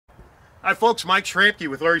Hi folks, Mike Schrampke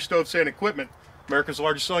with Larry Stovesand Equipment, America's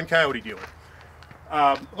largest selling Kioti dealer.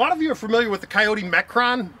 A lot of you are familiar with the Kioti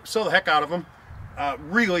Metron. Sell the heck out of them.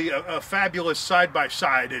 Really a fabulous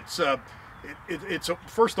side-by-side. It's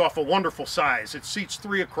first off a wonderful size. It seats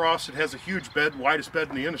 3 across. It has a huge bed, widest bed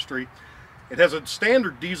in the industry. It has a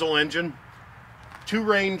standard diesel engine,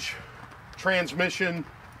 2-range transmission,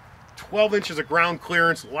 12 inches of ground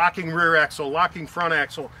clearance, locking rear axle, locking front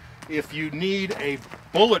axle. If you need a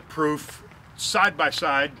bulletproof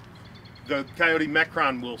side-by-side, the Kioti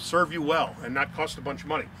Metron will serve you well and not cost a bunch of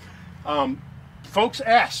money. Folks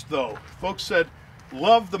asked though, folks said,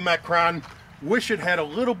 love the Metron, wish it had a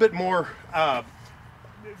little bit more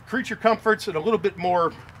creature comforts and a little bit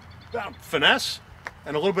more finesse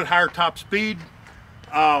and a little bit higher top speed.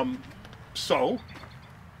 So,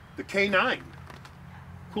 the K9,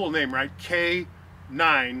 cool name, right? K9,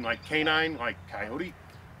 like K9, like Coyote.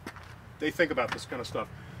 They think about this kind of stuff.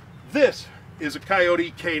 This is a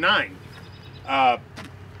Kioti K9.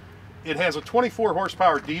 It has a 24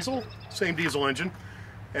 horsepower diesel, same diesel engine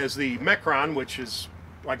as the Metron, which is,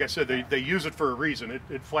 like I said, they use it for a reason.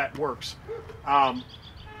 It flat works.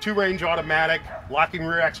 2-range automatic, locking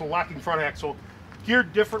rear axle, locking front axle,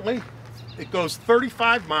 geared differently. It goes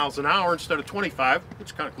 35 miles an hour instead of 25, which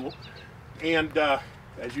is kind of cool. And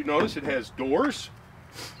as you notice, it has doors.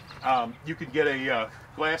 You could get a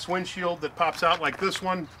glass windshield that pops out like this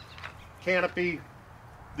one, canopy.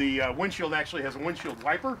 The windshield actually has a windshield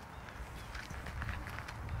wiper.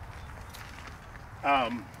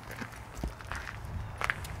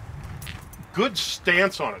 Good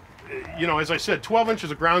stance on it. You know, as I said, 12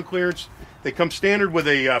 inches of ground clearance. They come standard with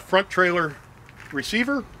a front trailer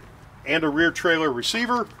receiver and a rear trailer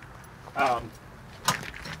receiver.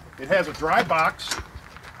 It has a dry box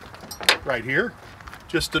right here.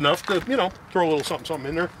 Just enough to, you know, throw a little something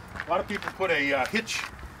in there. A lot of people put a hitch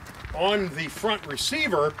on the front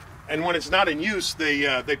receiver, and when it's not in use,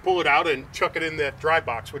 they pull it out and chuck it in that dry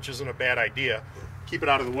box, which isn't a bad idea. Keep it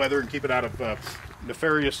out of the weather and keep it out of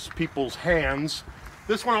nefarious people's hands.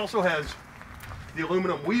 This one also has the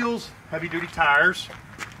aluminum wheels, heavy-duty tires.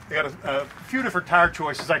 They got a few different tire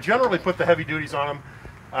choices. I generally put the heavy duties on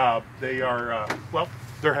them. They are, well,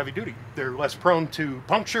 they're heavy-duty. They're less prone to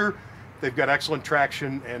puncture. They've got excellent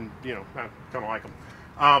traction, and you know, I kind of like them.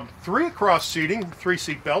 3 across seating, 3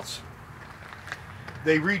 seat belts.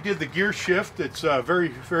 They redid the gear shift. It's very,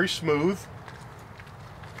 very smooth.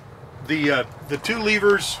 The 2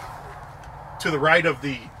 levers to the right of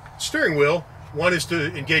the steering wheel. One is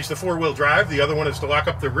to engage the 4-wheel drive. The other one is to lock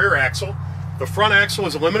up the rear axle. The front axle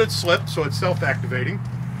is a limited slip, so it's self-activating.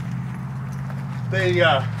 They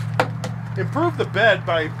improved the bed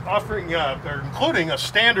by offering or including a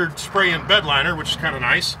standard spray-in bed liner, which is kind of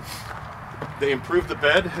nice. They improved the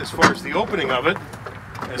bed as far as the opening of it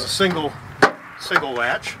as a single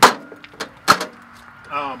latch.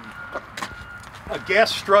 A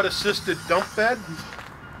gas strut assisted dump bed.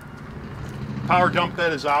 Power dump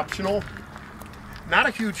bed is optional. Not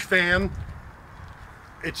a huge fan.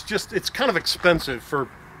 It's kind of expensive for,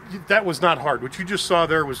 that was not hard. What you just saw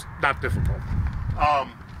there was not difficult.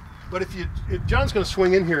 But if John's going to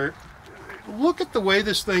swing in here, look at the way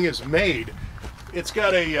this thing is made. It's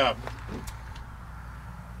got a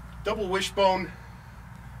double wishbone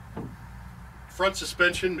front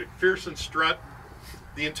suspension, McPherson strut.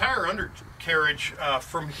 The entire undercarriage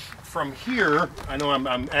from here, I know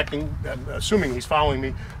I'm assuming he's following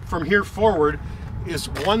me, from here forward is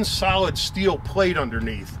one solid steel plate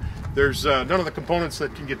underneath. There's none of the components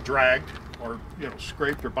that can get dragged or, you know,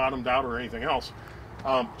 scraped or bottomed out or anything else.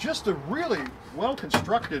 Just a really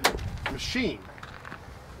well-constructed machine.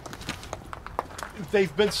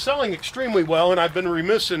 They've been selling extremely well, and I've been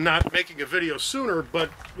remiss in not making a video sooner, but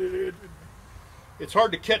it's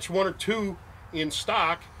hard to catch 1 or 2 in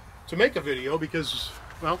stock to make a video because,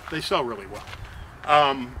 well, they sell really well.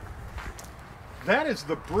 That is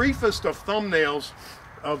the briefest of thumbnails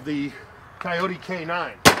of the Kioti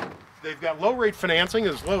K9. They've got low-rate financing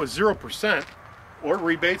as low as 0%, or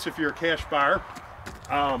rebates if you're a cash buyer.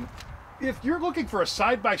 If you're looking for a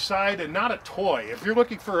side-by-side and not a toy, if you're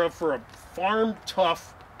looking for a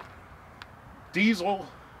farm-tough diesel,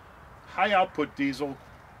 high-output diesel,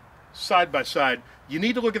 side-by-side, you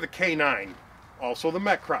need to look at the K9, also the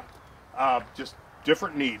Metron. Just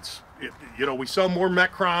different needs. You know, we sell more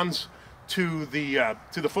Metrons to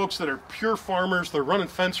the folks that are pure farmers. They're running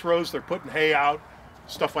fence rows, they're putting hay out,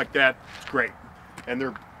 stuff like that. It's great, and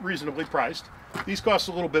they're reasonably priced. These cost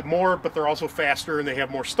a little bit more, but they're also faster and they have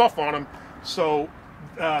more stuff on them. So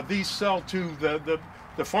these sell to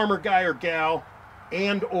the farmer guy or gal,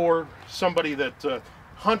 and or somebody that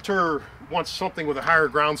hunter wants something with a higher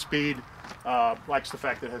ground speed, Likes the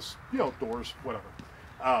fact that it has, you know, doors, whatever.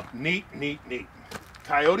 Neat.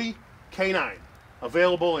 Kioti K9.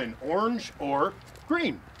 Available in orange or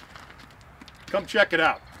green. Come check it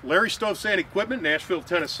out. Larry Stovesand Equipment, Nashville,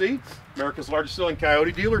 Tennessee. America's largest selling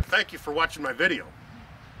Kioti dealer. Thank you for watching my video.